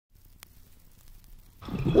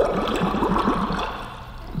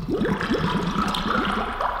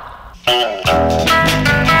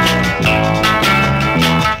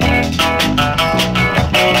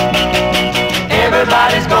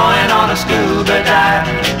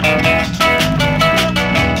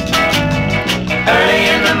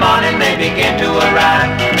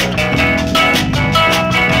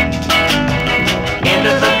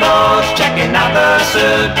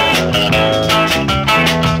suit.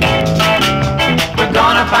 We're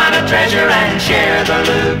gonna find a treasure and share the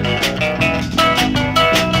loot.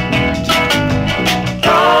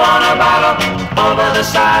 Throw on a bottle over the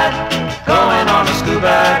side, going on a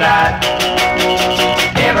scuba dive.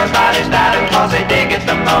 Everybody's diving 'cause they dig it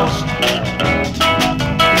the most.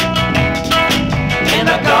 In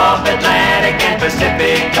the Gulf, Atlantic and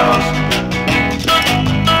Pacific coast.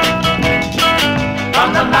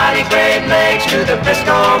 From the mighty Great Lakes to the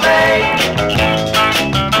Frisco Bay,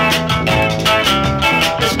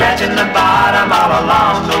 we're scratching the bottom all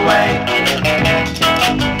along the way.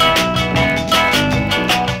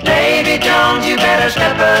 Davy Jones, you better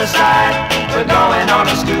step aside. We're going on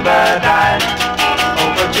a scuba dive. Oh,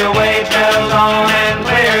 put your weight belts on and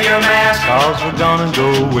wear your mask, 'cause we're gonna go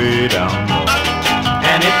way down low.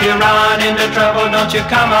 And if you run into trouble, don't you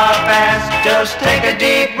come up fast. Just take a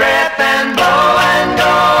deep breath and blow and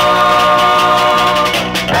go.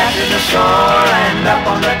 Back to the shore and up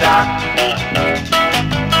on the dock.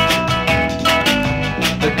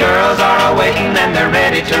 The girls are awaiting and they're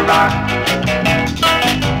ready to rock.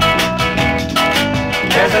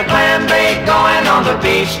 There's a clam bake going on the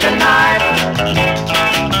beach tonight,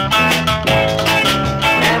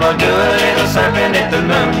 and we'll do a little surfing if the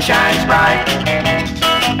moon shines bright.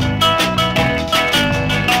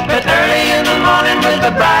 But early in the morning with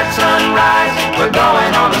the bright sunrise, we're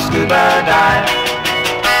going on a scuba dive.